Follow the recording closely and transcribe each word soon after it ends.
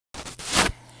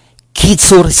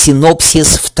Кицур,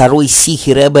 Синопсис, второй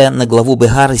Сихи Ребе на главу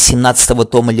Беара 17-го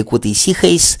тома Ликута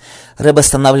Сихейс. Ребе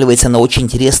останавливается на очень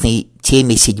интересной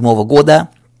теме 7-го года,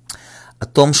 о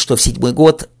том, что в 7-й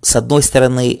год, с одной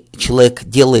стороны, человек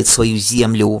делает свою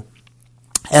землю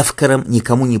эфкером,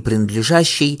 никому не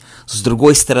принадлежащей, с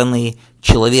другой стороны,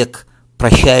 человек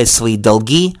прощает свои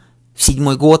долги в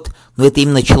 7-й год, но это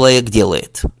именно человек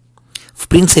делает. В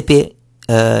принципе,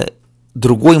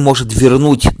 другой может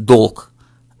вернуть долг,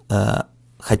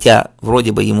 хотя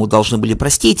вроде бы ему должны были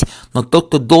простить, но тот,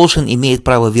 кто должен, имеет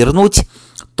право вернуть.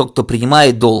 Тот, кто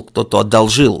принимает долг, тот, кто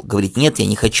одолжил, говорит: нет, я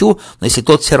не хочу, но если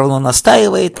тот все равно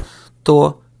настаивает,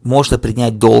 то можно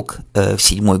принять долг в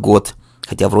 7-й год,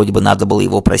 хотя вроде бы надо было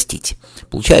его простить.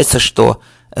 Получается, что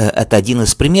это один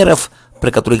из примеров, про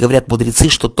который говорят мудрецы,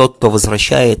 что тот, кто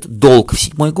возвращает долг в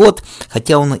 7-й год,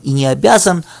 хотя он и не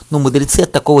обязан, но мудрецы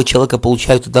от такого человека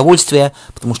получают удовольствие,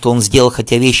 потому что он сделал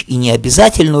хотя вещь и не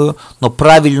обязательную, но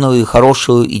правильную и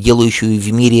хорошую, и делающую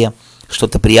в мире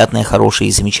что-то приятное, хорошее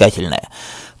и замечательное.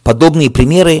 Подобные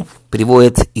примеры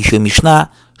приводит еще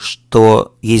Мишна,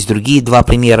 что есть другие два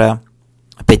примера,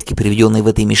 опять-таки приведенные в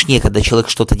этой Мишне, когда человек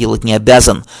что-то делать не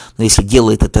обязан, но если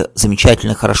делает это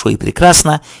замечательно, хорошо и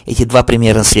прекрасно. Эти два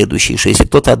примера следующие, что если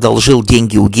кто-то одолжил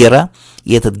деньги у гера,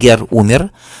 и этот гер умер,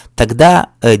 тогда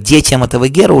детям этого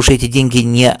гера уже эти деньги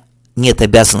нет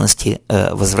обязанности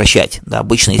возвращать. Да,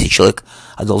 обычно, если человек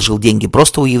одолжил деньги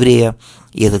просто у еврея,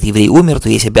 и этот еврей умер, то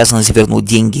есть обязанность вернуть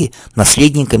деньги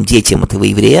наследникам, детям этого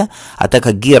еврея, а так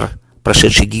как гер,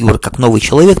 прошедший гиюр, как новый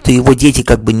человек, то его дети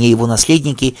как бы не его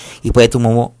наследники, и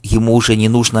поэтому ему уже не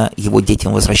нужно его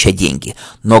детям возвращать деньги.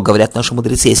 Но, говорят наши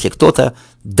мудрецы, если кто-то,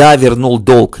 вернул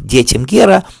долг детям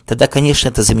гера, тогда, конечно,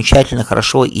 это замечательно,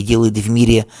 хорошо и делает в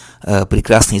мире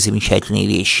прекрасные и замечательные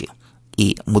вещи.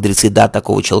 И мудрецы,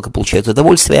 такого человека получают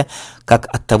удовольствие, как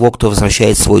от того, кто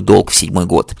возвращает свой долг в 7-й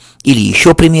год. Или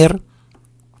еще пример,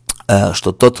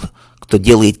 что тот, кто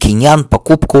делает киньян,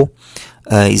 покупку,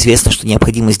 известно, что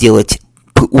необходимо сделать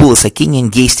уласа киньян,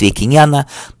 действие киньяна,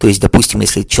 то есть, допустим,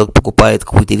 если человек покупает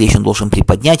какую-то вещь, он должен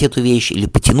приподнять эту вещь или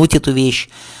потянуть эту вещь.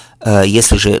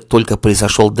 Если же только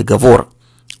произошел договор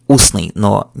устный,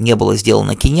 но не было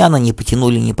сделано киньяна, не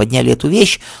потянули, не подняли эту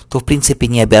вещь, то, в принципе,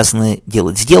 не обязаны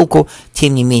делать сделку.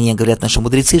 Тем не менее, говорят наши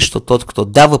мудрецы, что тот, кто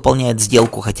выполняет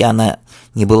сделку, хотя она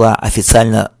не была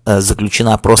официально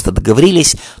заключена, просто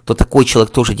договорились, то такой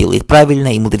человек тоже делает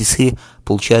правильно, и мудрецы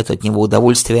получают от него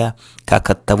удовольствие, как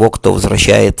от того, кто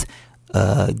возвращает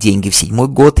деньги в 7-й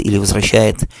год или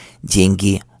возвращает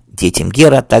деньги детям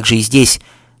гера. Также и здесь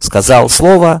сказал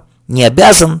слово, не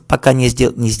обязан, пока не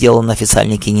сделан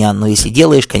официальный киньян, но если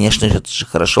делаешь, конечно же, это же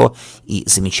хорошо и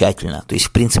замечательно. То есть,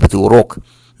 в принципе, это урок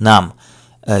нам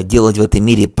делать в этом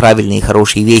мире правильные и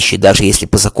хорошие вещи, даже если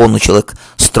по закону человек,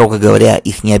 строго говоря,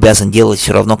 их не обязан делать,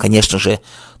 все равно, конечно же,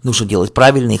 нужно делать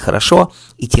правильно и хорошо,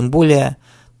 и тем более,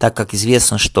 так как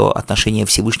известно, что отношение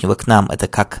Всевышнего к нам – это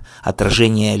как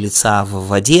отражение лица в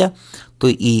воде, то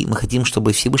и мы хотим,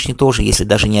 чтобы Всевышний тоже, если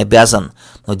даже не обязан,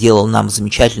 но делал нам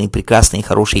замечательные, прекрасные,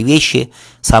 хорошие вещи,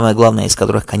 самое главное из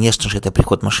которых, конечно же, это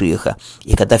приход Машиаха.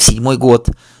 И когда в 7-й год,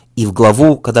 и в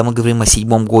главу, когда мы говорим о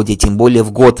 7-м годе, тем более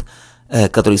в год,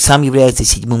 который сам является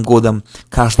 7-м годом,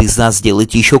 каждый из нас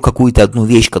сделает еще какую-то одну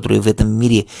вещь, которая в этом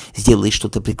мире сделает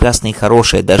что-то прекрасное и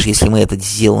хорошее, даже если мы это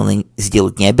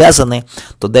сделать не обязаны,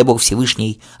 то дай Бог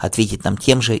Всевышний ответит нам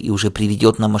тем же и уже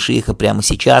приведет нам Машиаха прямо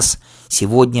сейчас,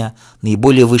 сегодня,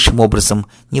 наиболее высшим образом.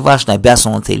 Неважно,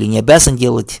 обязан он это или не обязан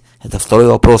делать, это второй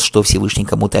вопрос, что Всевышний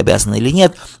кому-то обязан или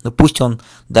нет, но пусть он,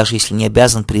 даже если не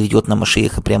обязан, приведет нам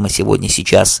Машиаха прямо сегодня,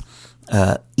 сейчас,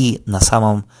 и на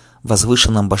самом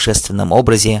возвышенном божественном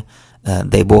образе.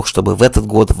 Дай Бог, чтобы в этот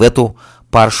год, в эту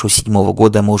паршу 7-го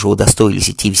года мы уже удостоились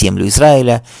идти в землю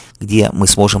Израиля, где мы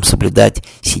сможем соблюдать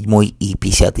 7-й и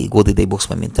 50-й годы, дай Бог, с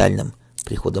моментальным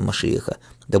приходом Машиаха.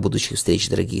 До будущих встреч,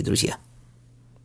 дорогие друзья.